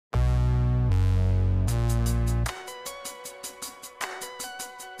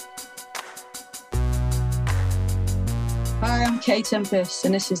Kay Tempest,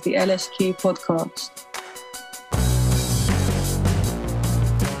 and this is the LSQ podcast.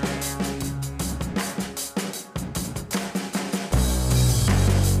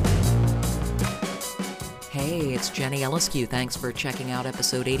 Hey, it's Jenny LSQ. Thanks for checking out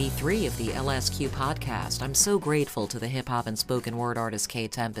episode 83 of the LSQ podcast. I'm so grateful to the hip-hop and spoken word artist Kay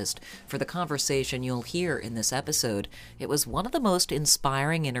Tempest for the conversation you'll hear in this episode. It was one of the most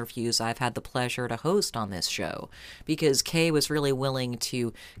inspiring interviews I've had the pleasure to host on this show, because Kay was really willing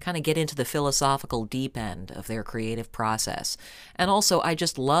to kind of get into the philosophical deep end of their creative process. And also, I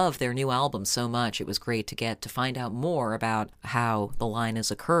just love their new album so much. It was great to get to find out more about how The Line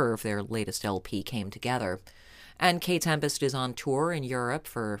is a Curve, their latest LP, came together. And Kay Tempest is on tour in Europe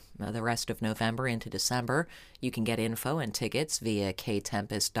for the rest of November into December. You can get info and tickets via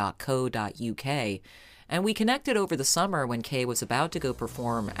kaytempest.co.uk. And we connected over the summer when Kay was about to go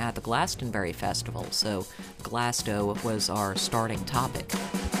perform at the Glastonbury Festival, so Glasto was our starting topic.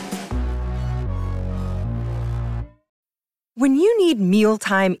 When you need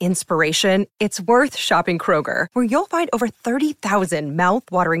mealtime inspiration, it's worth shopping Kroger, where you'll find over 30,000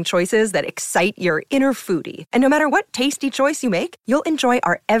 mouth-watering choices that excite your inner foodie. And no matter what tasty choice you make, you'll enjoy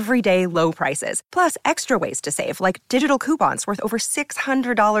our everyday low prices, plus extra ways to save, like digital coupons worth over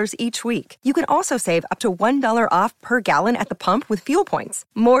 $600 each week. You can also save up to $1 off per gallon at the pump with fuel points.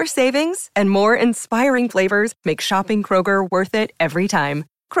 More savings and more inspiring flavors make shopping Kroger worth it every time.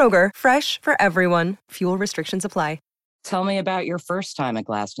 Kroger, fresh for everyone. Fuel restrictions apply. Tell me about your first time at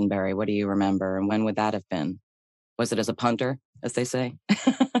Glastonbury. What do you remember? And when would that have been? Was it as a punter, as they say?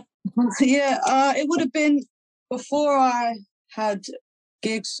 Yeah, it would have been before I had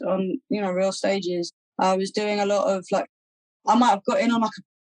gigs on, real stages. I was doing a lot of I might have got in on a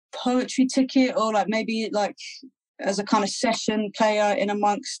poetry ticket, or maybe as a kind of session player in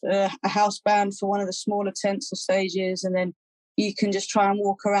amongst a house band for one of the smaller tents or stages. And then you can just try and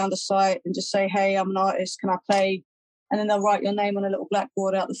walk around the site and just say, hey, I'm an artist, can I play? And then they'll write your name on a little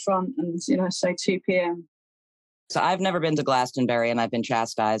blackboard out the front and, say 2 p.m. So I've never been to Glastonbury, and I've been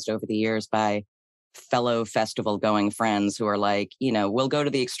chastised over the years by fellow festival-going friends who are we'll go to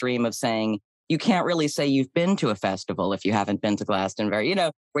the extreme of saying, you can't really say you've been to a festival if you haven't been to Glastonbury,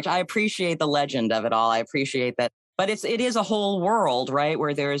 which I appreciate the legend of it all. I appreciate that. But it is a whole world, right,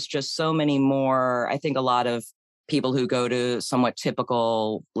 where there's just so many more, I think a lot of people who go to somewhat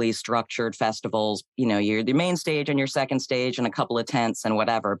typically structured festivals, you're the main stage and your second stage and a couple of tents and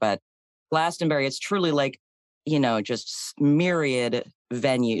whatever. But Glastonbury, it's truly just myriad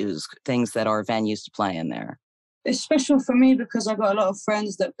venues, things that are venues to play in there. It's special for me because I've got a lot of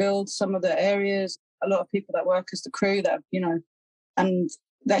friends that build some of the areas, a lot of people that work as the crew that, and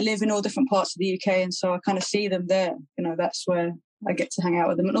that live in all different parts of the UK. And so I kind of see them there. That's where I get to hang out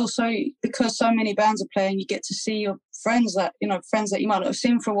with them. And also because so many bands are playing, you get to see your friends that you might not have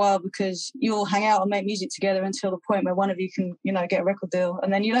seen for a while, because you all hang out and make music together until the point where one of you can, get a record deal,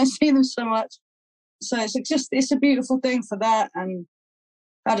 and then you don't see them so much. So it's a beautiful thing for that. And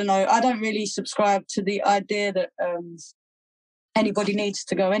I don't know, I don't really subscribe to the idea that anybody needs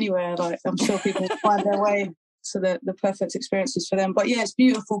to go anywhere. I'm sure people find their way to the perfect experiences for them. But yeah, it's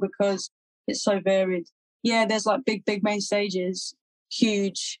beautiful because it's so varied. Yeah, there's big main stages,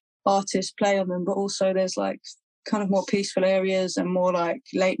 huge artists play on them, but also there's kind of more peaceful areas and more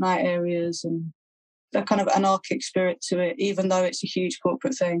late night areas, and that kind of anarchic spirit to it, even though it's a huge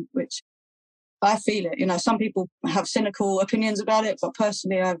corporate thing, which I feel it. Some people have cynical opinions about it, but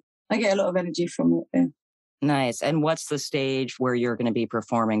personally I get a lot of energy from it. Yeah. Nice. And what's the stage where you're going to be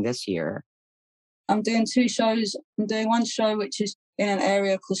performing this year? I'm doing 2 shows. I'm doing one show which is in an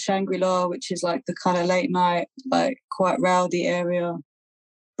area called Shangri-La, which is the kind of late night, quite rowdy area.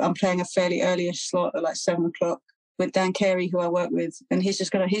 I'm playing a fairly early-ish slot at 7 o'clock with Dan Carey, who I work with. And he's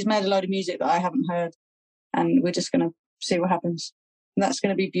made a load of music that I haven't heard. And we're just going to see what happens. And that's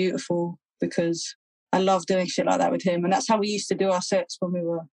going to be beautiful because I love doing shit like that with him. And that's how we used to do our sets when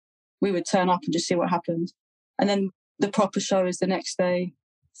we would turn up and just see what happened. And then the proper show is the next day,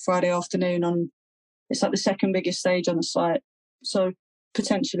 Friday afternoon it's the second biggest stage on the site. So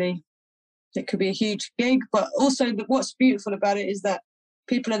potentially it could be a huge gig, but also what's beautiful about it is that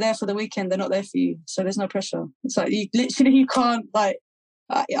people are there for the weekend. They're not there for you. So there's no pressure. It's you can't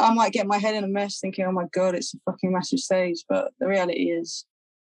I might get my head in a mess thinking, oh my God, it's a fucking massive stage. But the reality is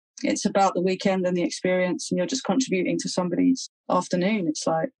it's about the weekend and the experience, and you're just contributing to somebody's afternoon. It's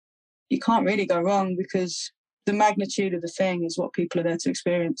you can't really go wrong because the magnitude of the thing is what people are there to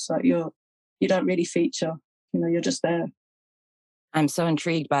experience. You don't really feature, you're just there. I'm so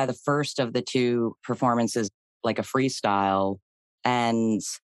intrigued by the first of the 2 performances, like a freestyle. And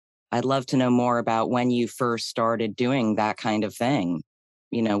I'd love to know more about when you first started doing that kind of thing,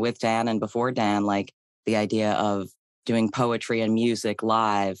 with Dan and before Dan, like the idea of doing poetry and music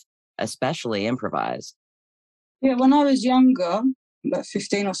live, especially improvised. Yeah, when I was younger, like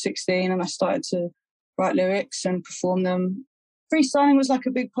 15 or 16, and I started to write lyrics and perform them, freestyling was like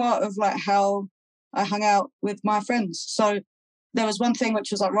a big part of like how I hung out with my friends. So there was one thing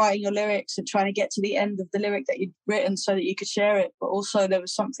which was like writing your lyrics and trying to get to the end of the lyric that you'd written so that you could share it. But also there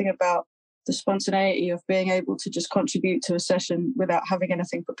was something about the spontaneity of being able to just contribute to a session without having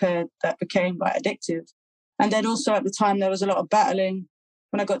anything prepared that became like addictive. And then also at the time there was a lot of battling.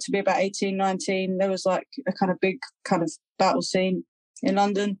 When I got to be about 18, 19, there was like a kind of big kind of battle scene in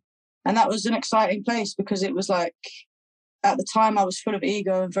London. And that was an exciting place because it was like, at the time I was full of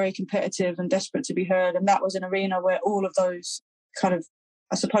ego and very competitive and desperate to be heard. And that was an arena where all of those kind of,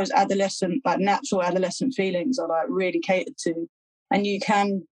 I suppose, natural adolescent feelings are like really catered to. And you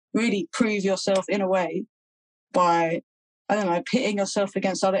can really prove yourself in a way by, I don't know, pitting yourself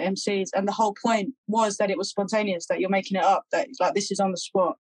against other MCs. And the whole point was that it was spontaneous, that you're making it up, that like this is on the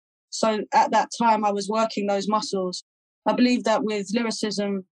spot. So at that time I was working those muscles. I believe that with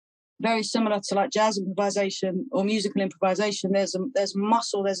lyricism, very similar to like jazz improvisation or musical improvisation, there's a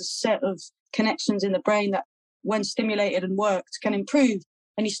muscle, there's a set of connections in the brain that when stimulated and worked can improve,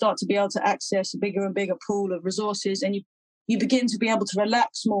 and you start to be able to access a bigger and bigger pool of resources, and you begin to be able to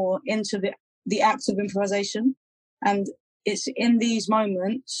relax more into the act of improvisation. And it's in these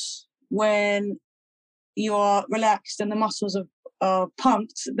moments when you are relaxed and the muscles are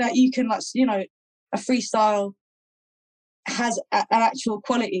pumped that you can, like, a freestyle has an actual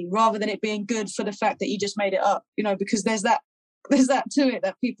quality rather than it being good for the fact that you just made it up, because there's that to it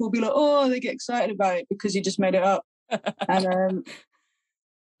that people will be like, oh, they get excited about it because you just made it up. And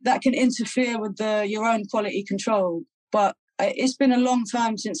that can interfere with your own quality control. But it's been a long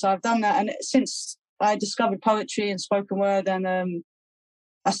time since I've done that. And since I discovered poetry and spoken word, and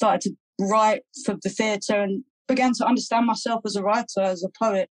I started to write for the theatre and began to understand myself as a writer, as a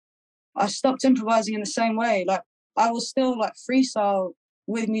poet, I stopped improvising in the same way. Like, I will still like freestyle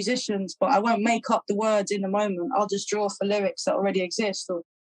with musicians, but I won't make up the words in the moment. I'll just draw for lyrics that already exist, or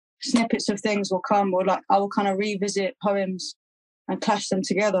snippets of things will come, or like I will kind of revisit poems and clash them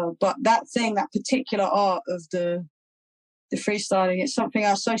together. But that particular art of the freestyling, it's something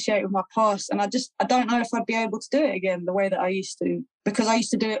I associate with my past, and I don't know if I'd be able to do it again the way that I used to, because I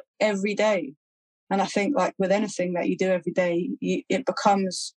used to do it every day. And I think like with anything that you do every day, it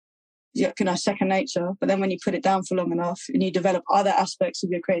becomes second nature. But then when you put it down for long enough and you develop other aspects of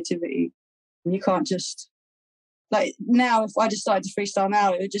your creativity, you can't just, like, now if I just started to freestyle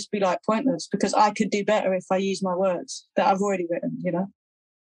now, it would just be like pointless, because I could do better if I use my words that I've already written,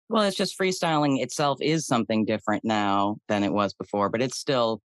 Well, it's just freestyling itself is something different now than it was before, but it's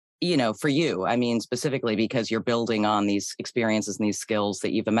still, for you, I mean, specifically because you're building on these experiences and these skills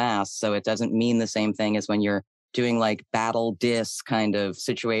that you've amassed. So it doesn't mean the same thing as when you're doing like battle diss kind of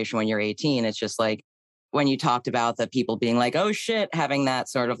situation when you're 18. It's just like when you talked about the people being like, oh shit, having that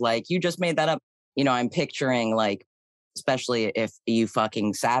sort of like, you just made that up. I'm picturing like, especially if you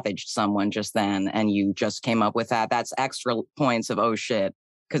fucking savaged someone just then and you just came up with that's extra points of, oh shit.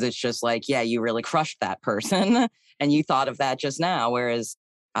 Cause it's just like, yeah, you really crushed that person and you thought of that just now. Whereas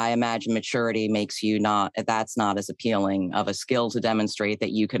I imagine maturity makes you that's not as appealing of a skill to demonstrate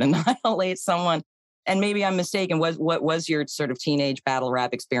that you could annihilate someone. And maybe I'm mistaken. What was your sort of teenage battle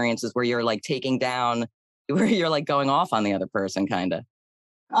rap experiences where you're like taking down, where you're like going off on the other person, kind of?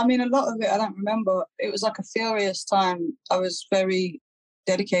 I mean, a lot of it I don't remember. It was like a furious time. I was very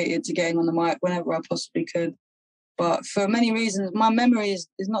dedicated to getting on the mic whenever I possibly could. But for many reasons, my memory is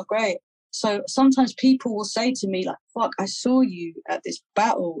not great. So sometimes people will say to me, like, fuck, I saw you at this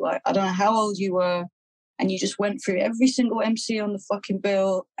battle. Like, I don't know how old you were. And you just went through every single MC on the fucking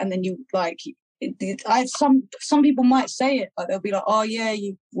bill. And then you like... some people might say it, like they'll be like, oh yeah,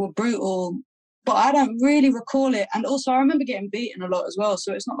 you were brutal, but I don't really recall it. And also I remember getting beaten a lot as well,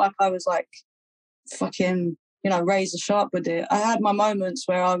 so it's not like I was like fucking razor sharp with it. I had my moments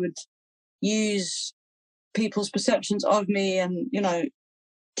where I would use people's perceptions of me and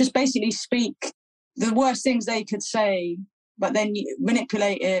just basically speak the worst things they could say, but then you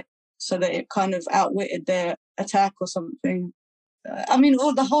manipulate it so that it kind of outwitted their attack or something. I mean,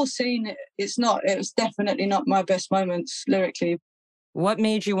 the whole scene, it was definitely not my best moments lyrically. What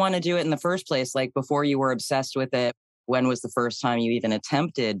made you want to do it in the first place? Like, before you were obsessed with it, when was the first time you even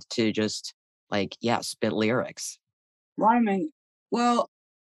attempted to just spit lyrics? Rhyming. Well,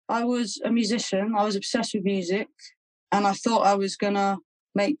 I was a musician. I was obsessed with music, and I thought I was going to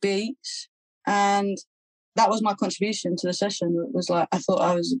make beats. And that was my contribution to the session. It was like, I thought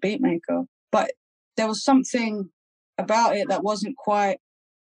I was a beat maker, but there was something about it that wasn't quite,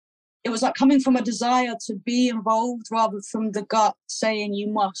 it was like coming from a desire to be involved rather from the gut saying you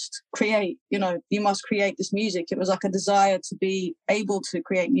must create, you must create this music. It was like a desire to be able to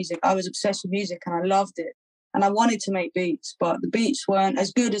create music. I was obsessed with music and I loved it. And I wanted to make beats, but the beats weren't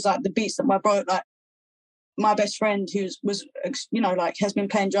as good as like the beats that my bro, like my best friend who was has been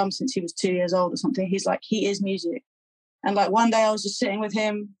playing drums since he was 2 years old or something. He's like, he is music. And like one day I was just sitting with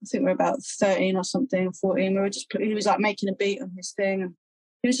him, I think we were about 13 or something, 14. He was like making a beat on his thing. And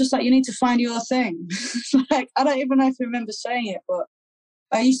he was just like, you need to find your thing. Like, I don't even know if I remember saying it, but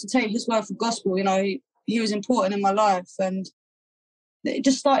I used to take his word for gospel. He was important in my life. And it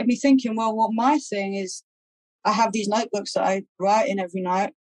just started me thinking, well, what my thing is, I have these notebooks that I write in every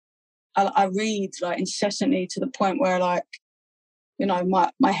night. I read like incessantly to the point where like,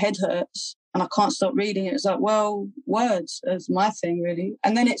 my head hurts and I can't stop reading it. It's like, well, words is my thing really.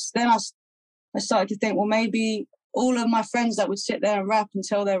 And then I started to think, well, maybe all of my friends that would sit there and rap and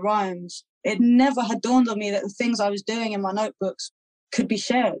tell their rhymes, it never had dawned on me that the things I was doing in my notebooks could be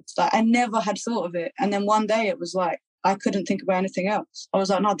shared. Like I never had thought of it. And then one day it was like, I couldn't think about anything else. I was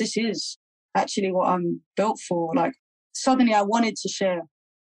like, no, this is actually what I'm built for. Like suddenly I wanted to share.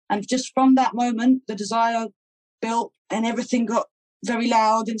 And just from that moment, the desire built and everything got very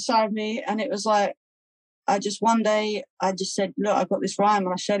loud inside me. And it was like, one day I just said, look, I got this rhyme,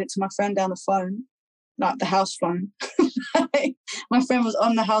 and I shared it to my friend down the phone, like the house phone. My friend was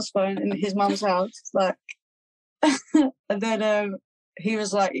on the house phone in his mum's house. Like, and then he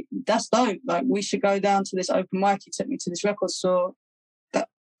was like, that's dope. Like, we should go down to this open mic. He took me to this record store.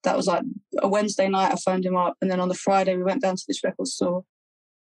 That was like a Wednesday night. I phoned him up. And then on the Friday, we went down to this record store.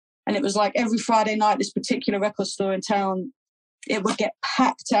 And it was like every Friday night, this particular record store in town, it would get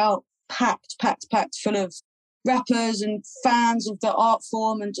packed out, packed full of rappers and fans of the art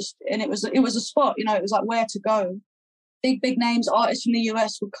form. And it was a spot, it was like where to go. Big names, artists from the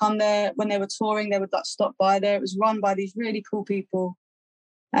US would come there when they were touring. They would like stop by there. It was run by these really cool people.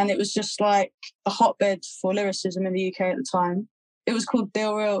 And it was just like a hotbed for lyricism in the UK at the time. It was called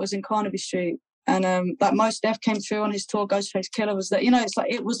Deal Real. It was in Carnaby Street. And like Mos Def came through on his tour. Ghostface Killah was there. It's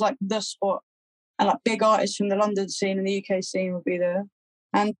like, it was like the spot. And like big artists from the London scene and the UK scene would be there.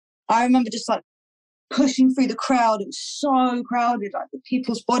 And I remember just like pushing through the crowd. It was so crowded. Like the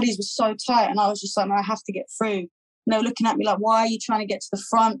people's bodies were so tight. And I was just like, no, I have to get through. And they were looking at me like, why are you trying to get to the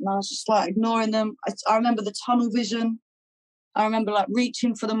front? And I was just like ignoring them. I remember the tunnel vision. I remember like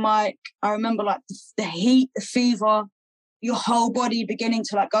reaching for the mic. I remember like the heat, the fever, your whole body beginning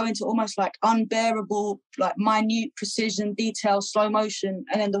to like go into almost like unbearable, like minute precision, detail, slow motion,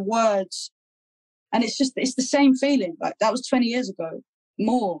 and then the words. And it's the same feeling. Like that was 20 years ago,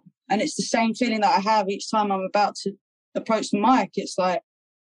 more. And it's the same feeling that I have each time I'm about to approach the mic. It's like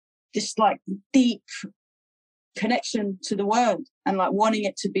this like deep connection to the word and like wanting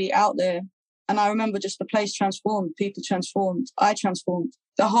it to be out there. And I remember just the place transformed, people transformed, I transformed.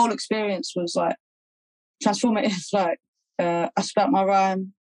 The whole experience was like transformative. Like I spat my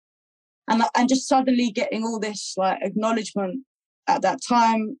rhyme and just suddenly getting all this like acknowledgement at that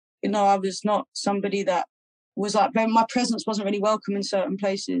time. I was not somebody that was like, my presence wasn't really welcome in certain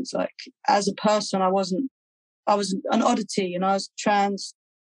places. Like as a person, I was an oddity, I was trans.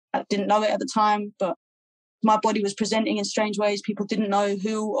 I didn't know it at the time, but my body was presenting in strange ways. People didn't know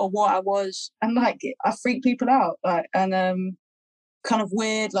who or what I was. And like, I freaked people out. Like, and kind of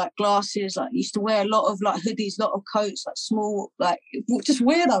weird, like glasses, like used to wear a lot of like hoodies, a lot of coats, like small, like just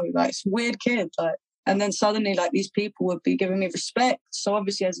weirdo, like weird kid. Like, and then suddenly like these people would be giving me respect. So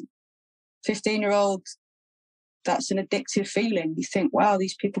obviously as a 15-year-old, that's an addictive feeling. You think, wow,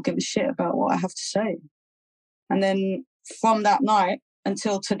 these people give a shit about what I have to say. And then from that night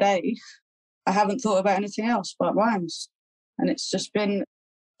until today, I haven't thought about anything else but rhymes. And it's just been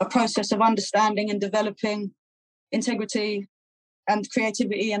a process of understanding and developing integrity and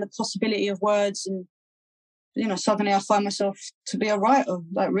creativity and the possibility of words. And, suddenly I find myself to be a writer,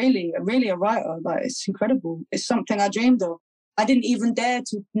 like really a writer. Like it's incredible. It's something I dreamed of. I didn't even dare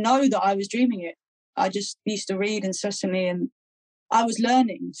to know that I was dreaming it. I just used to read incessantly and I was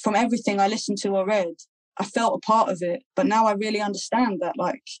learning from everything I listened to or read. I felt a part of it, but now I really understand that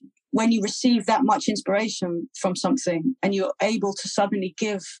like when you receive that much inspiration from something and you're able to suddenly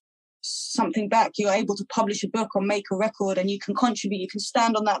give something back, you're able to publish a book or make a record and you can contribute, you can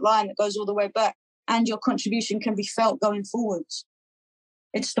stand on that line that goes all the way back and your contribution can be felt going forwards.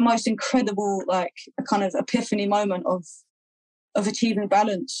 It's the most incredible, like a kind of epiphany moment of achieving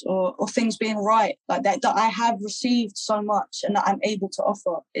balance or things being right, like that I have received so much and that I'm able to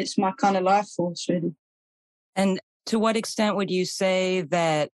offer. It's my kind of life force, really. And to what extent would you say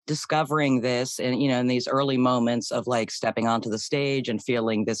that discovering this and, in these early moments of like stepping onto the stage and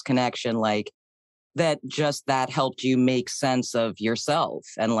feeling this connection, like that helped you make sense of yourself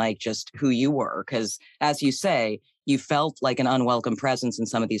and like just who you were? Because as you say, you felt like an unwelcome presence in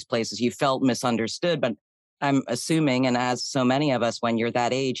some of these places. You felt misunderstood, but I'm assuming, and as so many of us, when you're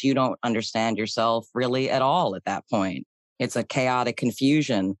that age, you don't understand yourself really at all at that point. It's a chaotic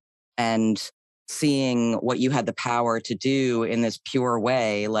confusion. And seeing what you had the power to do in this pure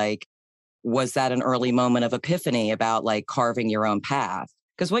way, like, was that an early moment of epiphany about like carving your own path?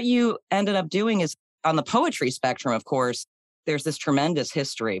 Because what you ended up doing is on the poetry spectrum, of course, there's this tremendous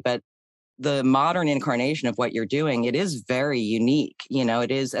history, but the modern incarnation of what you're doing, it is very unique.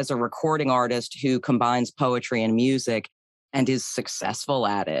 It is as a recording artist who combines poetry and music and is successful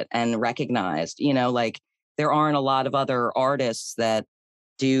at it and recognized, like there aren't a lot of other artists that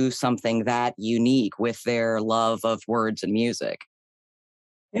do something that unique with their love of words and music.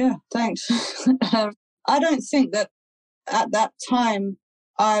 Yeah, thanks. I don't think that at that time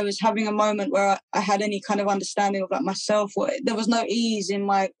I was having a moment where I had any kind of understanding of like myself. There was no ease in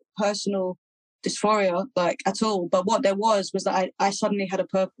my personal dysphoria, like at all. But what there was that I suddenly had a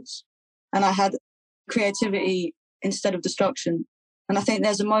purpose and I had creativity instead of destruction. And I think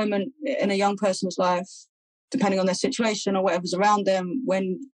there's a moment in a young person's life, depending on their situation or whatever's around them,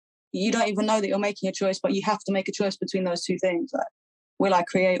 when you don't even know that you're making a choice, but you have to make a choice between those two things. Like, will I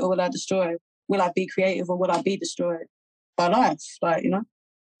create or will I destroy? Will I be creative or will I be destroyed by life?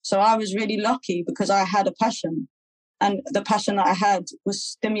 So I was really lucky because I had a passion, and the passion that I had was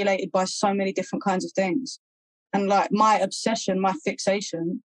stimulated by so many different kinds of things. And like my obsession, my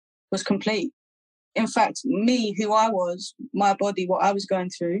fixation was complete. In fact, me, who I was, my body, what I was going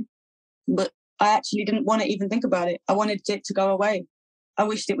through, but I actually didn't want to even think about it. I wanted it to go away. I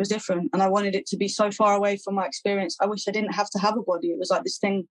wished it was different and I wanted it to be so far away from my experience. I wish I didn't have to have a body. It was like this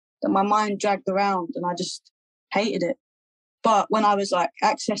thing that my mind dragged around and I just hated it. But when I was like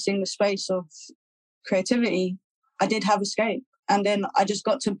accessing the space of creativity, I did have escape. And then I just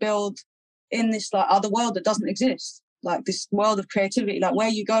got to build in this like other world that doesn't exist, like this world of creativity, like where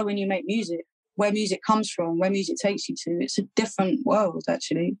you go when you make music, where music comes from, where music takes you to. It's a different world,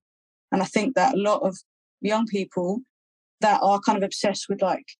 actually. And I think that a lot of young people that are kind of obsessed with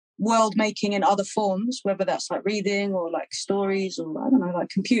like world making in other forms, whether that's like reading or like stories or I don't know, like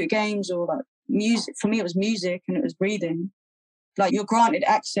computer games or like music. For me, it was music and it was reading. Like you're granted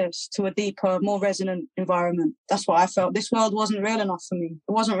access to a deeper, more resonant environment. That's what I felt. This world wasn't real enough for me.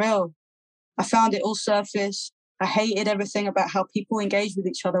 It wasn't real. I found it all surface. I hated everything about how people engage with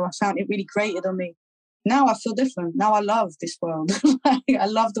each other. I found it really grated on me. Now I feel different. Now I love this world. I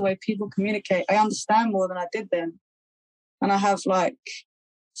love the way people communicate. I understand more than I did then. And I have like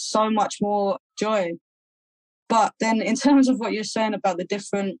so much more joy. But then in terms of what you're saying about the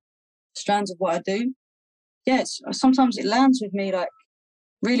different strands of what I do, yes, sometimes it lands with me like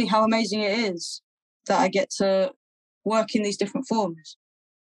really how amazing it is that I get to work in these different forms.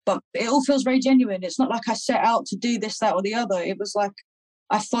 But it all feels very genuine. It's not like I set out to do this, that, or the other. It was like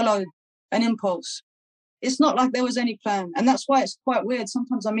I followed an impulse. It's not like there was any plan. And that's why it's quite weird.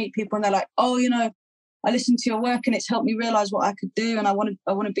 Sometimes I meet people and they're like, oh, I listened to your work and it's helped me realize what I could do. And I want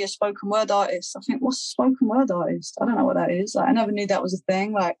to be a spoken word artist. I think, what's a spoken word artist? I don't know what that is. Like, I never knew that was a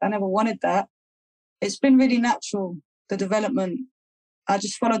thing. Like, I never wanted that. It's been really natural, the development. I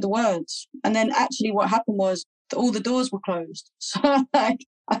just followed the words. And then actually what happened was all the doors were closed. So like,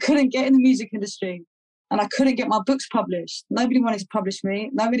 I couldn't get in the music industry and I couldn't get my books published. Nobody wanted to publish me.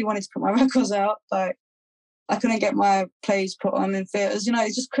 Nobody wanted to put my records out. Like, I couldn't get my plays put on in theatres.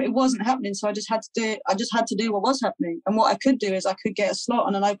 It wasn't happening. So I just had to do it. I just had to do what was happening. And what I could do is I could get a slot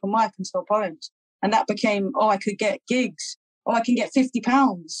on an open mic and tell poems. And that became, I could get gigs. I can get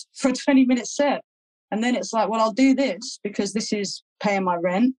 £50 for a 20-minute set. And then it's like, well, I'll do this because this is paying my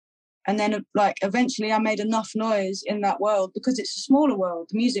rent. And then like eventually I made enough noise in that world because it's a smaller world.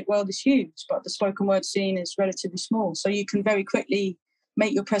 The music world is huge, but the spoken word scene is relatively small. So you can very quickly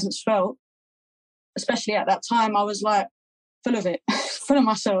make your presence felt. Especially at that time, I was like full of it, full of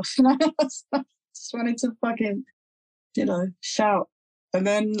myself. I just wanted to fucking, shout. And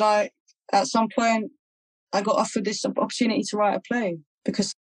then like at some point I got offered this opportunity to write a play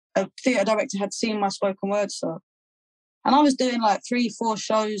because a theatre director had seen my spoken word stuff. And I was doing like 3-4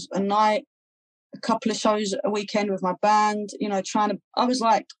 shows a night, a couple of shows a weekend with my band, I was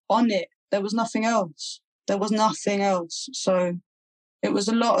like on it. There was nothing else. So it was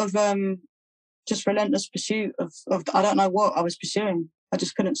a lot of just relentless pursuit of I don't know what I was pursuing. I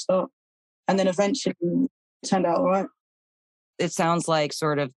just couldn't stop. And then eventually it turned out all right. It sounds like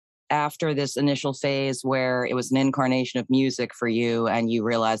sort of after this initial phase where it was an incarnation of music for you and you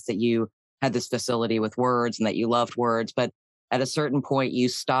realized that you had this facility with words and that you loved words, but at a certain point you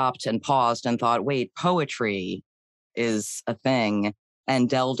stopped and paused and thought, wait, poetry is a thing, and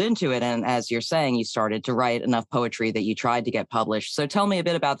delved into it. And as you're saying, you started to write enough poetry that you tried to get published. So tell me a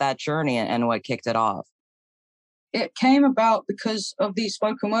bit about that journey and what kicked it off. It came about because of these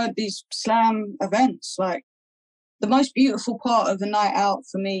spoken word, these slam events. Like, the most beautiful part of a night out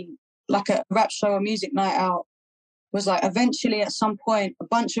for me, like a rap show or music night out, was like eventually at some point, a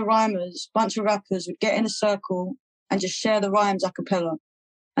bunch of rhymers, bunch of rappers would get in a circle and just share the rhymes a cappella.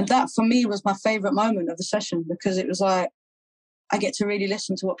 And that for me was my favorite moment of the session, because it was like, I get to really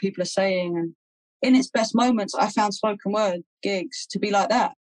listen to what people are saying. And in its best moments, I found spoken word gigs to be like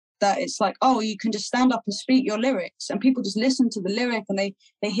that. That it's like, oh, you can just stand up and speak your lyrics, and people just listen to the lyric and they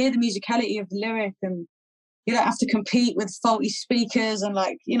hear the musicality of the lyric, and you don't have to compete with faulty speakers and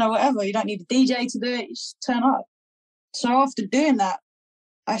like, you know, whatever. You don't need a DJ to do it. You just turn up. So after doing that,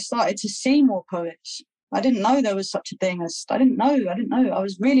 I started to see more poets. I didn't know there was such a thing as, I didn't know. I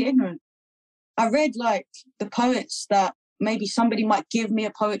was really ignorant. I read like the poets that maybe somebody might give me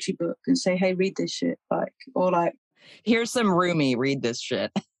a poetry book and say, hey, read this shit. Like, or like, here's some Rumi, read this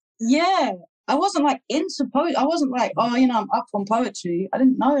shit. Yeah. I wasn't like into poetry. I wasn't like, oh, you know, I'm up on poetry. I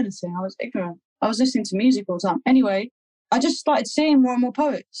didn't know anything. I was ignorant. I was listening to music all the time. Anyway, I just started seeing more and more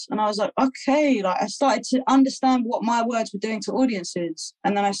poets. And I was like, okay, like I started to understand what my words were doing to audiences.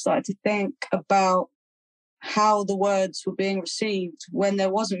 And then I started to think about how the words were being received when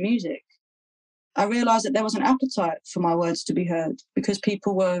there wasn't music. I realized that there was an appetite for my words to be heard because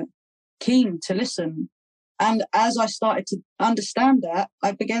people were keen to listen. And as I started to understand that,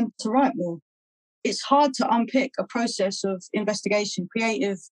 I began to write more. It's hard to unpick a process of investigation,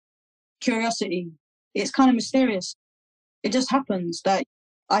 creative curiosity. It's kind of mysterious. It just happens that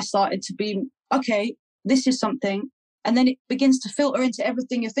I started to be, okay, this is something. And then it begins to filter into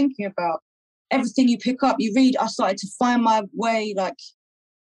everything you're thinking about. Everything you pick up, you read. I started to find my way, like,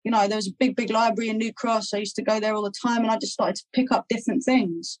 you know, there was a big library in New Cross. I used to go there all the time, and I just started to pick up different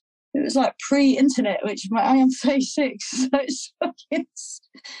things. It was like pre-internet, which I am 36, so it's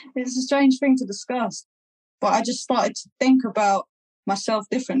a strange thing to discuss. But I just started to think about myself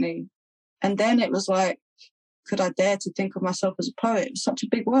differently. And then it was like, could I dare to think of myself as a poet? It was such a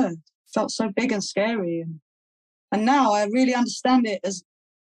big word. It felt so big and scary. And now I really understand it as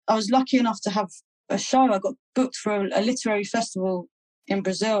I was lucky enough to have a show. I got booked for a literary festival in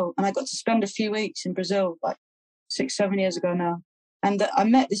Brazil, and I got to spend a few weeks in Brazil, like 6-7 years ago now. And I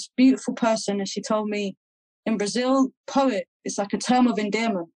met this beautiful person, and she told me, in Brazil, poet is like a term of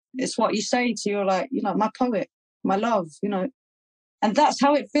endearment. It's what you say to your, like, you know, my poet, my love, you know. And that's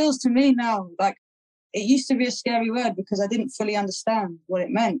how it feels to me now. Like, it used to be a scary word because I didn't fully understand what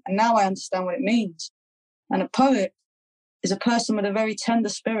it meant. And now I understand what it means. And a poet is a person with a very tender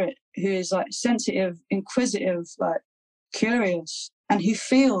spirit who is like sensitive, inquisitive, like curious, and who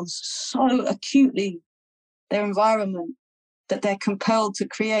feels so acutely their environment that they're compelled to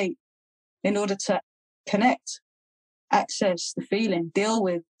create in order to connect, access the feeling, deal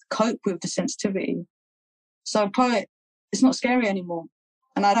with, cope with the sensitivity. So a poet, it's not scary anymore.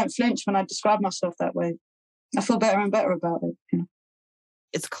 And I don't flinch when I describe myself that way. I feel better and better about it. You know?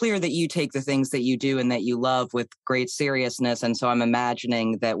 It's clear that you take the things that you do and that you love with great seriousness. And so I'm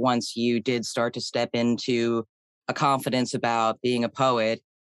imagining that once you did start to step into a confidence about being a poet,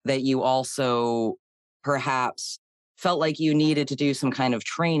 that you also perhaps felt like you needed to do some kind of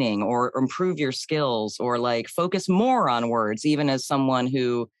training or improve your skills or like focus more on words, even as someone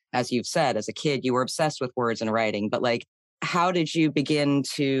who, as you've said, as a kid, you were obsessed with words and writing. But like, how did you begin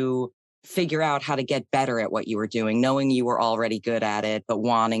to figure out how to get better at what you were doing, knowing you were already good at it, but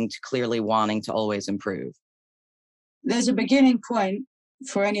clearly wanting to always improve? There's a beginning point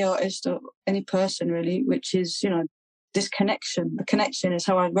for any artist or any person really, which is, you know, this connection. The connection is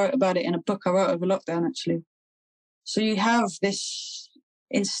how I wrote about it in a book I wrote over lockdown, actually. So you have this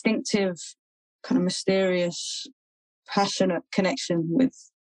instinctive, kind of mysterious, passionate connection with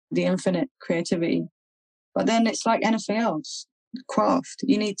the infinite creativity. But then it's like anything else. Craft,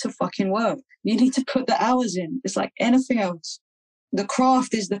 you need to fucking work. You need to put the hours in. It's like anything else. The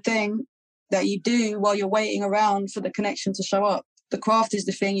craft is the thing that you do while you're waiting around for the connection to show up. The craft is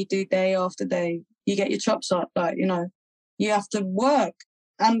the thing you do day after day. You get your chops up, like, you know, you have to work.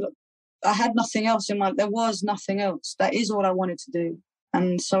 And I had nothing else there was nothing else. That is all I wanted to do.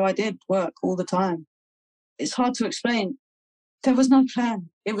 And so I did work all the time. It's hard to explain. There was no plan.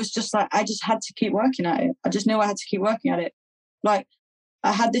 It was just like, I just had to keep working at it. I just knew I had to keep working at it. Like,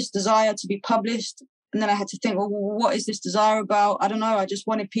 I had this desire to be published And then I had to think, well, what is this desire about? I don't know. I just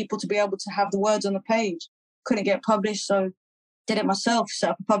wanted people to be able to have the words on the page. Couldn't get published, so did it myself, set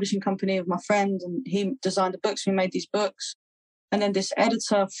up a publishing company with my friend, and he designed the books. We made these books. And then this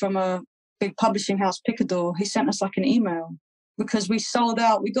editor from a big publishing house, Picador, he sent us like an email because we sold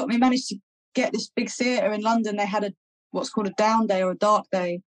out. We managed to get this big theatre in London. They had what's called a down day or a dark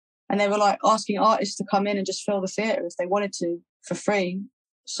day. And they were like asking artists to come in and just fill the theatre if they wanted to for free.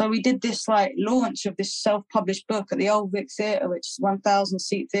 So we did this like launch of this self-published book at the Old Vic Theatre, which is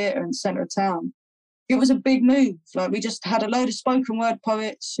 1,000-seat theatre in the centre of town. It was a big move. Like, we just had a load of spoken word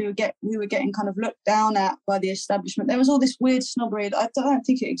poets who were getting kind of looked down at by the establishment. There was all this weird snobbery. I don't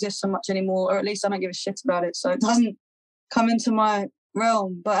think it exists so much anymore, or at least I don't give a shit about it. So it doesn't come into my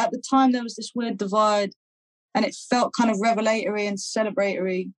realm. But at the time, there was this weird divide, and it felt kind of revelatory and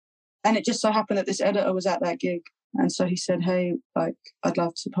celebratory. And it just so happened that this editor was at that gig. And so he said, hey, like, I'd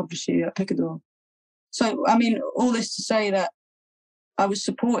love to publish you at Picador. So, I mean, all this to say that I was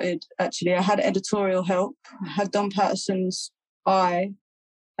supported, actually. I had editorial help. I had Don Patterson's eye,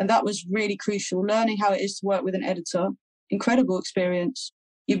 and that was really crucial. Learning how it is to work with an editor, incredible experience.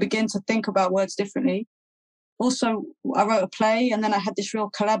 You begin to think about words differently. Also, I wrote a play, and then I had this real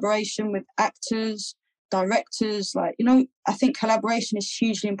collaboration with actors, directors. Like, you know, I think collaboration is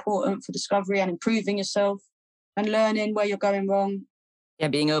hugely important for discovery and improving yourself and learning where you're going wrong. Yeah,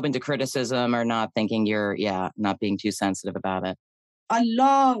 being open to criticism or not thinking not being too sensitive about it. I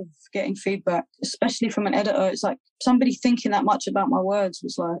love getting feedback, especially from an editor. It's like somebody thinking that much about my words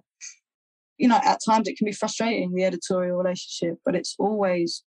was like, you know, at times it can be frustrating, the editorial relationship, but it's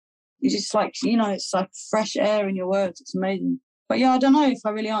always, it's just like, you know, it's like fresh air in your words. It's amazing. But yeah, I don't know if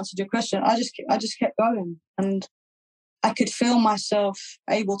I really answered your question. I just kept going, and I could feel myself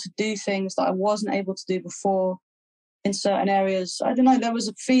able to do things that I wasn't able to do before in certain areas. I don't know, there was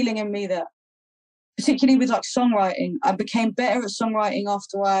a feeling in me that, particularly with like songwriting, I became better at songwriting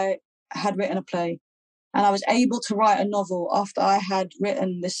after I had written a play. And I was able to write a novel after I had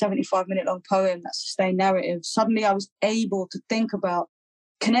written this 75-minute long poem that sustained narrative. Suddenly I was able to think about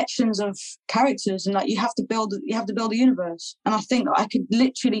connections of characters, and like you have to build a universe. And I think I could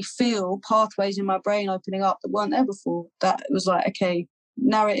literally feel pathways in my brain opening up that weren't there before. That it was like, okay,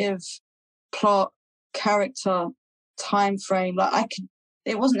 narrative, plot, character, time frame. Like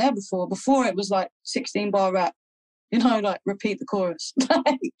it wasn't there before. Before it was like 16-bar rap, you know, like repeat the chorus.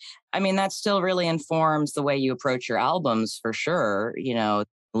 I mean, that still really informs the way you approach your albums for sure. You know,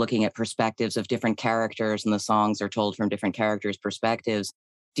 looking at perspectives of different characters, and the songs are told from different characters' perspectives.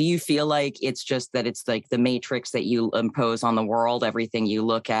 Do you feel like it's just that it's like the matrix that you impose on the world? Everything you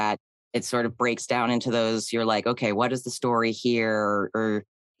look at, it sort of breaks down into those. You're like, okay, what is the story here? Or,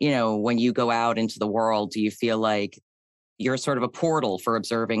 you know, when you go out into the world, do you feel like you're sort of a portal for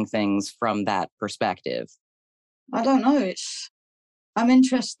observing things from that perspective? I don't know. I'm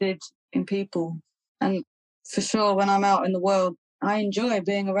interested in people. And for sure, when I'm out in the world, I enjoy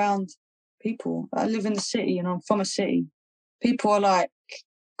being around people. I live in the city and I'm from a city. People are like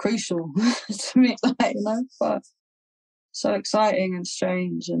crucial to me, like, you know, but so exciting and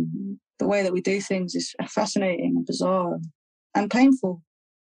strange. And the way that we do things is fascinating and bizarre and painful.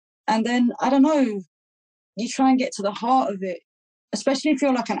 And then, I don't know, you try and get to the heart of it, especially if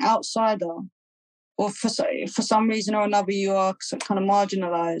you're like an outsider, or for some reason or another you are kind of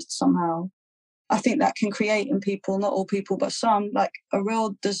marginalized somehow. I think that can create in people, not all people, but some, like a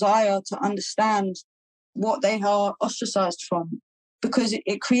real desire to understand what they are ostracized from, because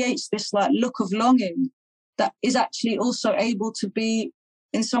it creates this like look of longing that is actually also able to be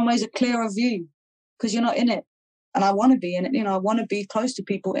in some ways a clearer view, because you're not in it. And I want to be in it, you know, I want to be close to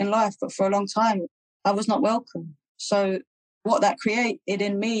people in life, but for a long time I was not welcome. So what that created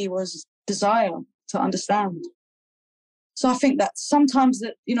in me was desire to understand. So I think that sometimes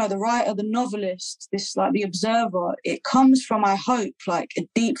that, you know, the writer, the novelist, this like the observer, it comes from, I hope, like a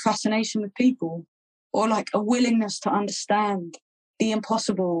deep fascination with people, or like a willingness to understand the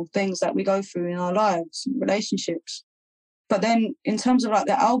impossible things that we go through in our lives, relationships. But then in terms of like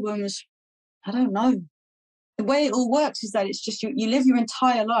the albums, I don't know. The way it all works is that it's just you live your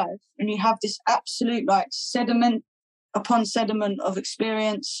entire life and you have this absolute like sediment upon sediment of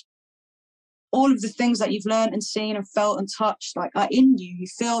experience. All of the things that you've learned and seen and felt and touched like are in you. You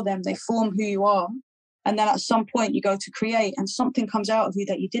feel them, they form who you are. And then at some point you go to create and something comes out of you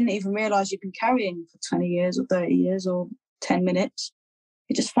that you didn't even realize you've been carrying for 20 years or 30 years or 10 minutes.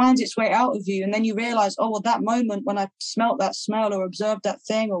 It just finds its way out of you. And then you realize, oh, well, that moment when I smelt that smell or observed that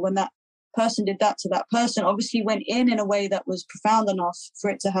thing, or when that person did that to that person, obviously went in a way that was profound enough for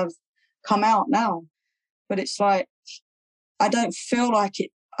it to have come out now. But it's like, I don't feel like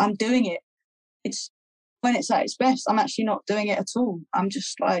I'm doing it. It's when it's at its best, I'm actually not doing it at all. I'm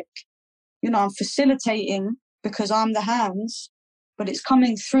just like, I'm facilitating because I'm the hands, but it's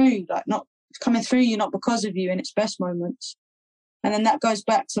coming through, it's coming through you, not because of you in its best moments. And then that goes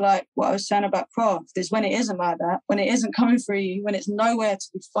back to like what I was saying about craft, is when it isn't like that, when it isn't coming through you, when it's nowhere to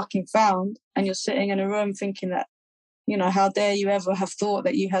be fucking found, and you're sitting in a room thinking that, how dare you ever have thought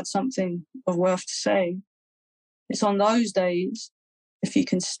that you had something of worth to say. It's on those days, if you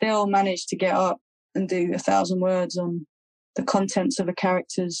can still manage to get up and do 1,000 words on the contents of a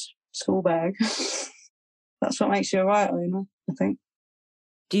character's school bag, that's what makes you a writer, I think.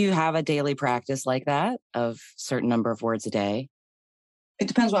 Do you have a daily practice like that of a certain number of words a day? It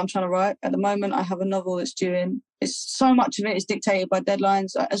depends what I'm trying to write. At the moment, I have a novel that's due in. So much of it is dictated by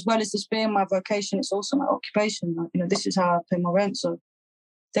deadlines. As well as this being my vocation, it's also my occupation. This is how I pay my rent. So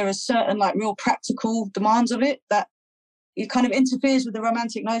there are certain real practical demands of it that it kind of interferes with the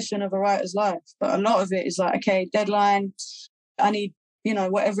romantic notion of a writer's life. But a lot of it is like, okay, deadline. I need,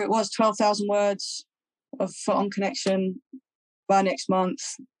 whatever it was, 12,000 words for On Connection by next month.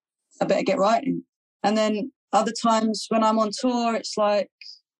 I better get writing. And then other times when I'm on tour, it's like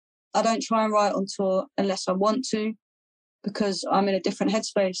I don't try and write on tour unless I want to, because I'm in a different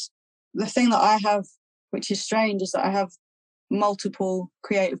headspace. The thing that I have, which is strange, is that I have multiple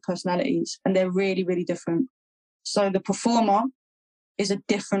creative personalities and they're really, really different. So the performer is a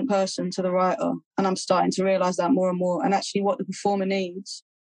different person to the writer. And I'm starting to realize that more and more. And actually what the performer needs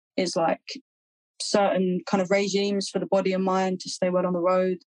is like certain kind of regimes for the body and mind to stay well on the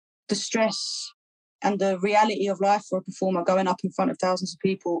road. The stress and the reality of life for a performer going up in front of thousands of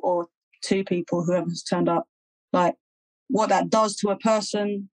people or 2 people, whoever's turned up, like what that does to a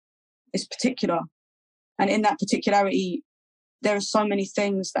person is particular. And in that particularity, there are so many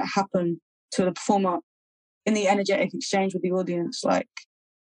things that happen to the performer in the energetic exchange with the audience. Like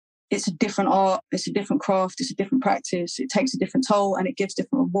it's a different art, it's a different craft, it's a different practice. It takes a different toll and it gives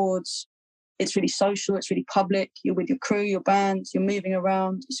different rewards. It's really social, it's really public. You're with your crew, your band, you're moving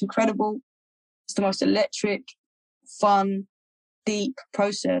around. It's incredible. It's the most electric, fun, deep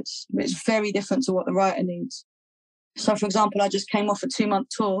process. It's very different to what the writer needs. So, for example, I just came off a 2-month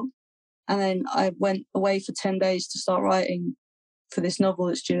tour and then I went away for 10 days to start writing for this novel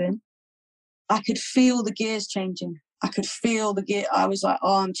that's due in. I could feel the gears changing. I could feel the gear. I was like,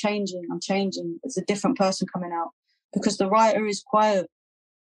 oh, I'm changing. It's a different person coming out because the writer is quiet.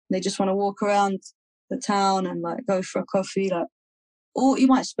 They just want to walk around the town and go for a coffee. Or you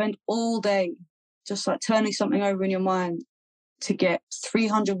might spend all day just turning something over in your mind to get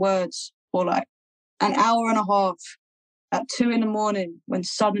 300 words or an hour and a half at 2 a.m. when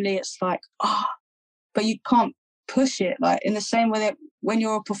suddenly it's but you can't push it. In the same way that when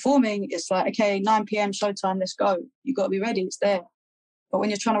you're performing, it's okay, 9 p.m. showtime, let's go. You got to be ready. It's there. But when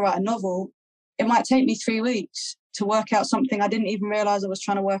you're trying to write a novel, it might take me 3 weeks to work out something I didn't even realize I was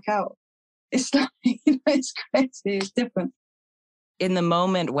trying to work out. It's it's crazy. It's different. In the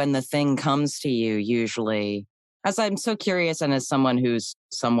moment when the thing comes to you, usually, as I'm so curious and as someone who's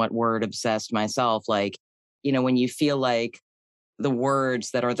somewhat word obsessed myself, when you feel like the words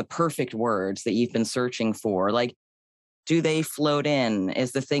that are the perfect words that you've been searching for, do they float in?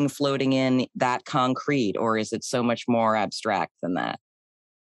 Is the thing floating in that concrete, or is it so much more abstract than that?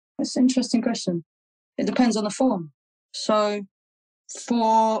 That's an interesting question. It depends on the form. So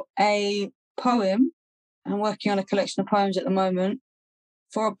for a poem, I'm working on a collection of poems at the moment.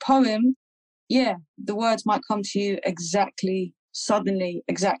 For a poem, yeah, the words might come to you suddenly,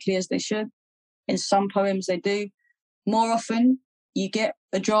 exactly as they should. In some poems, they do. More often, you get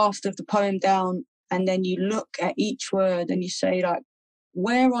a draft of the poem down and then you look at each word and you say,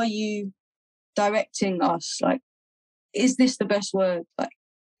 where are you directing us? Is this the best word?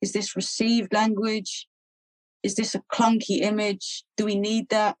 Is this received language? Is this a clunky image? Do we need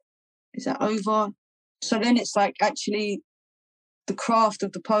that? Is that over? So then it's actually the craft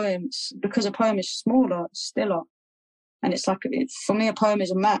of the poems, because a poem is smaller, stiller. And it's for me, a poem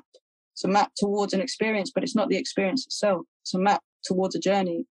is a map. It's a map towards an experience, but it's not the experience itself. It's a map towards a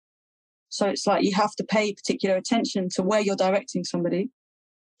journey. So it's you have to pay particular attention to where you're directing somebody.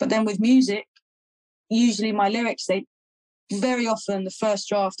 But then with music, usually my lyrics, very often the first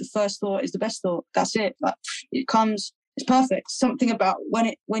draft, the first thought is the best thought. That's it. It comes, it's perfect. Something about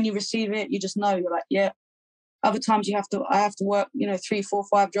when you receive it, you just know, you're yeah. Other times I have to work, 3, 4,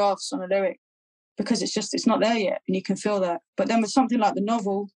 5 drafts on a lyric because it's not there yet and you can feel that. But then with something like the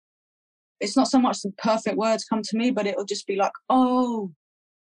novel, it's not so much the perfect words come to me, but it'll just be oh,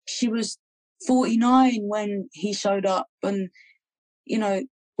 she was 49 when he showed up. And,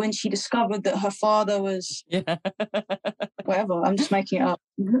 when she discovered that her father was whatever, I'm just making it up.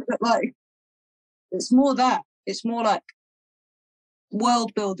 it's more that. It's more like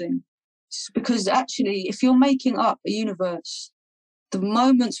world building. Because actually, if you're making up a universe, the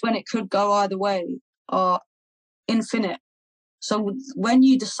moments when it could go either way are infinite. So when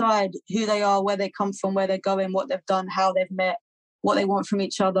you decide who they are, where they come from, where they're going, what they've done, how they've met, what they want from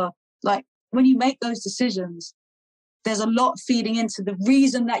each other, like when you make those decisions, there's a lot feeding into the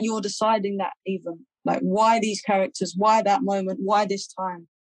reason that you're deciding that, even like why these characters, why that moment, why this time.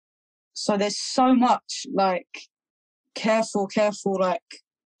 So there's so much like careful, like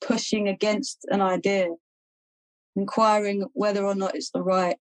pushing against an idea, inquiring whether or not it's the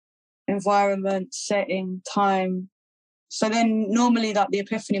right environment, setting, time. So then normally like the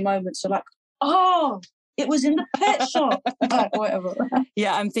epiphany moments are like, oh, it was in the pet shop, like whatever.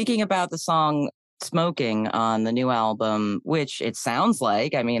 Yeah, I'm thinking about the song Smoking on the new album, which it sounds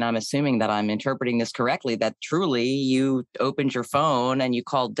like, I mean, I'm assuming that I'm interpreting this correctly, that truly you opened your phone and you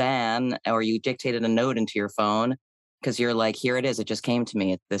called Dan, or you dictated a note into your phone because you're like, here it is. It just came to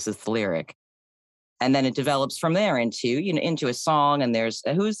me. This is the lyric. And then it develops from there into a song. And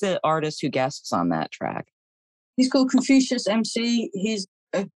who's the artist who guests on that track? He's called Confucius MC. He's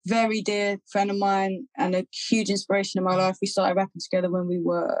a very dear friend of mine and a huge inspiration in my life. We started rapping together when we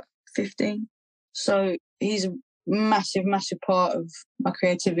were 15. So he's a massive, massive part of my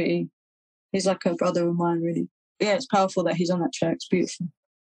creativity. He's like a brother of mine, really. Yeah, it's powerful that he's on that track. It's beautiful.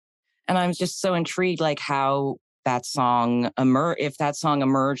 And I'm just so intrigued, like how that song if that song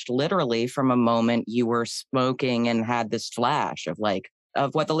emerged literally from a moment you were smoking and had this flash of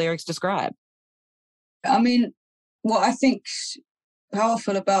what the lyrics describe. I mean, what I think's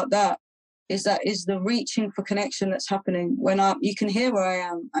powerful about that is the reaching for connection that's happening when you can hear where I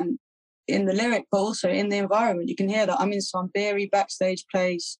am and in the lyric, but also in the environment. You can hear that I'm in some beery backstage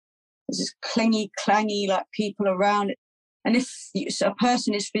place. There's this clangy, like people around it. And if a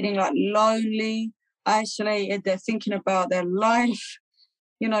person is feeling like lonely, isolated, they're thinking about their life,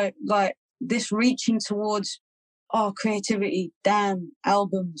 like this reaching towards, creativity, Dan,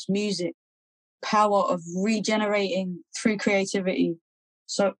 albums, music, power of regenerating through creativity.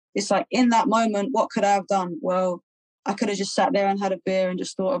 So it's like in that moment, what could I have done? Well, I could have just sat there and had a beer and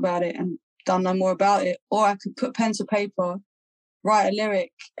just thought about it and done no more about it. Or I could put pen to paper, write a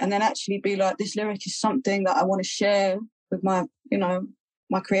lyric, and then actually be like, this lyric is something that I want to share with my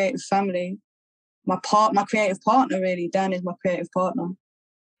creative family, my creative partner, really. Dan is my creative partner.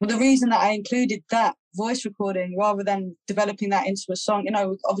 But the reason that I included that voice recording rather than developing that into a song,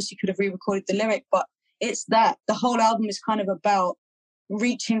 we obviously could have re-recorded the lyric, but it's that the whole album is kind of about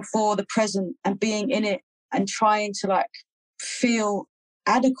reaching for the present and being in it and trying to like feel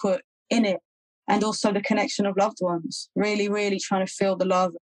adequate in it. And also the connection of loved ones, really, really trying to feel the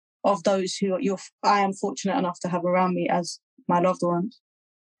love of those who I am fortunate enough to have around me as my loved ones.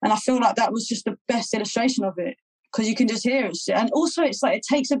 And I feel like that was just the best illustration of it, because you can just hear it. And also it's like it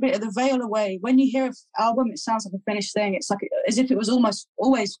takes a bit of the veil away. When you hear an album, it sounds like a finished thing. It's like as if it was almost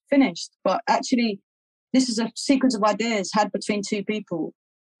always finished. But actually, this is a sequence of ideas had between two people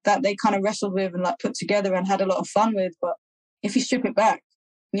that they kind of wrestled with and like put together and had a lot of fun with. But if you strip it back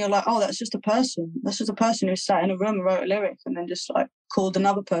and you're like, oh, that's just a person. That's just a person who sat in a room and wrote a lyric and then just like called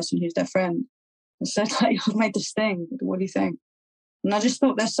another person who's their friend and said, like, I've made this thing. What do you think? And I just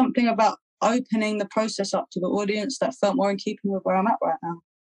thought there's something about opening the process up to the audience that felt more in keeping with where I'm at right now.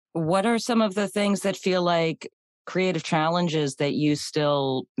 What are some of the things that feel like creative challenges that you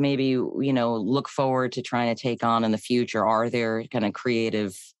still maybe, look forward to trying to take on in the future? Are there kind of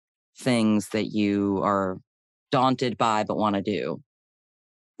creative things that you are daunted by but want to do?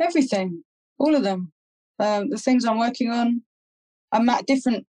 Everything, all of them. The things I'm working on, I'm at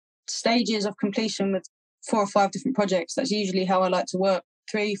different stages of completion with 4 or 5 different projects. That's usually how I like to work.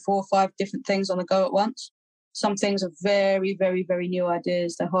 3, 4, 5 different things on the go at once. Some things are very, very, very new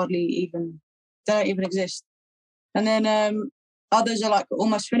ideas. They don't even exist. And then others are like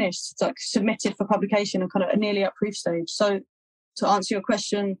almost finished. It's like submitted for publication and kind of nearly at proof stage. So to answer your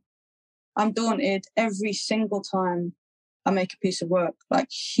question, I'm daunted every single time I make a piece of work, like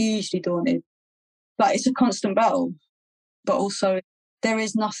hugely daunted. Like it's a constant battle, but also there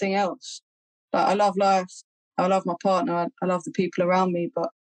is nothing else. Like I love life. I love my partner. I love the people around me, but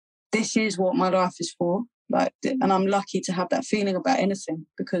this is what my life is for. Like, and I'm lucky to have that feeling about anything,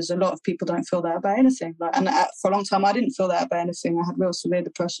 because a lot of people don't feel that about anything. Like, and for a long time, I didn't feel that about anything. I had real severe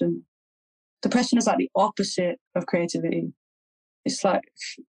depression. Depression is like the opposite of creativity. It's like,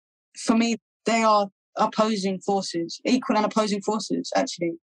 for me, they are opposing forces, equal and opposing forces,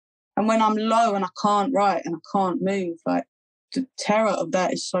 actually. And when I'm low and I can't write and I can't move, like the terror of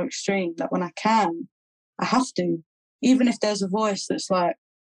that is so extreme that when I can, I have to. Even if there's a voice that's like,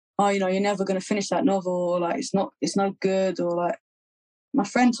 oh, you know, you're never going to finish that novel, or like, it's no good, or like, my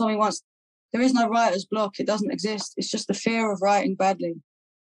friend told me once, there is no writer's block. It doesn't exist. It's just the fear of writing badly.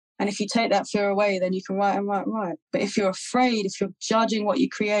 And if you take that fear away, then you can write and write and write. But if you're afraid, if you're judging what you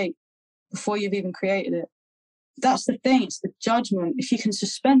create before you've even created it, that's the thing. It's the judgment. If you can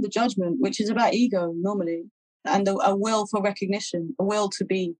suspend the judgment, which is about ego normally, and a will for recognition, a will to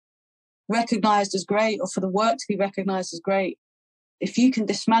be recognized as great, or for the work to be recognized as great. If you can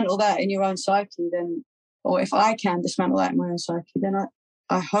dismantle that in your own psyche, then, or if I can dismantle that in my own psyche, then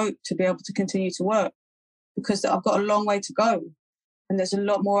I hope to be able to continue to work, because I've got a long way to go. And there's a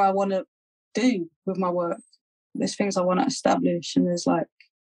lot more I want to do with my work. There's things I want to establish, and there's like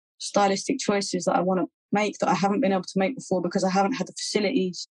stylistic choices that I want to make that I haven't been able to make before because I haven't had the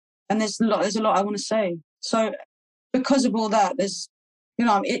facilities. And there's a lot I want to say. So because of all that, there's, you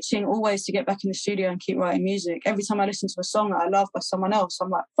know, I'm itching always to get back in the studio and keep writing music. Every time I listen to a song that I love by someone else, I'm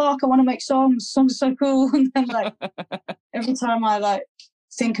like, fuck, I want to make songs. Songs are so cool. And then like every time I like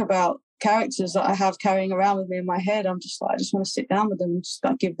think about characters that I have carrying around with me in my head, I'm just like, I just want to sit down with them and just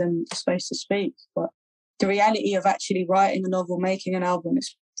like give them the space to speak. But the reality of actually writing a novel, making an album,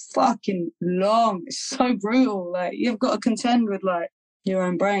 is fucking long. It's so brutal. Like, you've got to contend with like your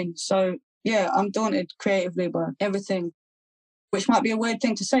own brain. So yeah, I'm daunted creatively by everything, which might be a weird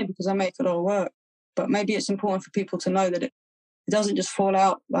thing to say because I make a lot of work, but maybe it's important for people to know that it doesn't just fall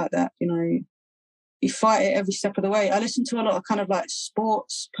out like that. You know, you fight it every step of the way. I listen to a lot of kind of like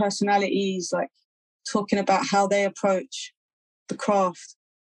sports personalities, like talking about how they approach the craft.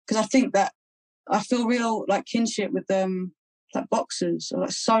 Because I think that I feel real like kinship with them, like boxers or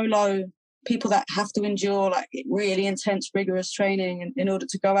like solo people that have to endure like really intense, rigorous training in order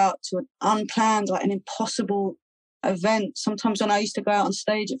to go out to an unplanned, like an impossible event. Sometimes when I used to go out on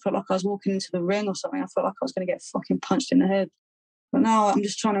stage, it felt like I was walking into the ring or something. I felt like I was going to get fucking punched in the head. But now I'm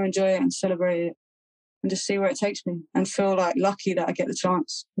just trying to enjoy it and celebrate it and just see where it takes me and feel like lucky that I get the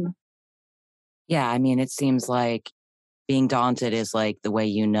chance. You know? Yeah, I mean, it seems like being daunted is like the way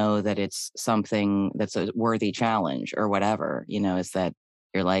you know that it's something that's a worthy challenge or whatever, you know, is that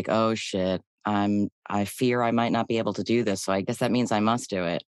you're like, oh shit, I fear I might not be able to do this. So I guess that means I must do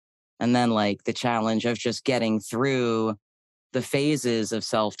it. And then like the challenge of just getting through the phases of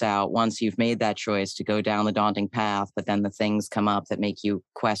self-doubt once you've made that choice to go down the daunting path, but then the things come up that make you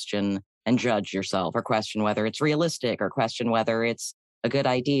question and judge yourself, or question whether it's realistic, or question whether it's a good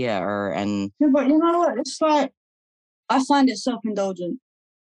idea, Yeah, but you know what? It's like, I find it self-indulgent.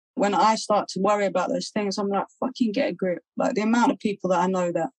 When I start to worry about those things, I'm like, fucking get a grip. Like the amount of people that I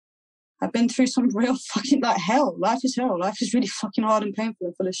know that have been through some real fucking like hell. Life is hell. Life is really fucking hard and painful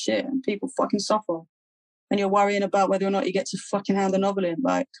and full of shit, and people fucking suffer. And you're worrying about whether or not you get to fucking hand a novel in.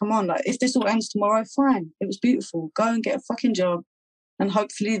 Like, come on, like if this all ends tomorrow, fine. It was beautiful. Go and get a fucking job. And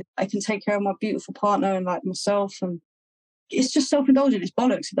hopefully I can take care of my beautiful partner and like myself. And it's just self-indulgent. It's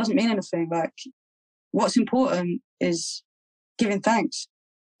bollocks. It doesn't mean anything. Like, what's important is giving thanks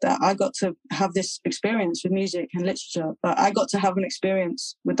that I got to have this experience with music and literature. But I got to have an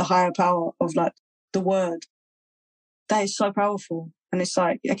experience with the higher power of like the word. That is so powerful. And it's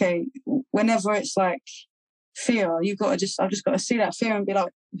like, okay, whenever it's like fear, I've just got to see that fear and be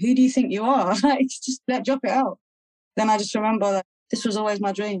like, who do you think you are? Like, just drop it out. Then I just remember that this was always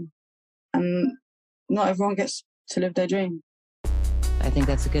my dream, and not everyone gets to live their dream. I think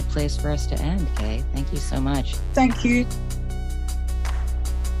that's a good place for us to end, Kay. Thank you so much. Thank you.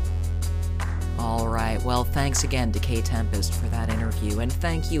 All right. Well, thanks again to Kay Tempest for that interview, and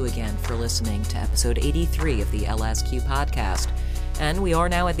thank you again for listening to episode 83 of the LSQ podcast. And we are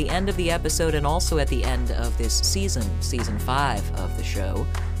now at the end of the episode and also at the end of this season 5 of the show.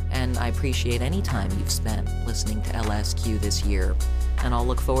 And I appreciate any time you've spent listening to LSQ this year. And I'll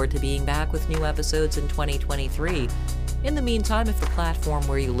look forward to being back with new episodes in 2023. In the meantime, if the platform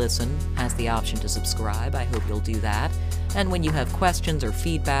where you listen has the option to subscribe, I hope you'll do that. And when you have questions or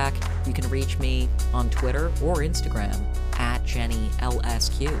feedback, you can reach me on Twitter or Instagram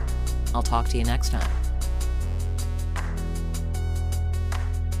 @JennyLSQ. I'll talk to you next time.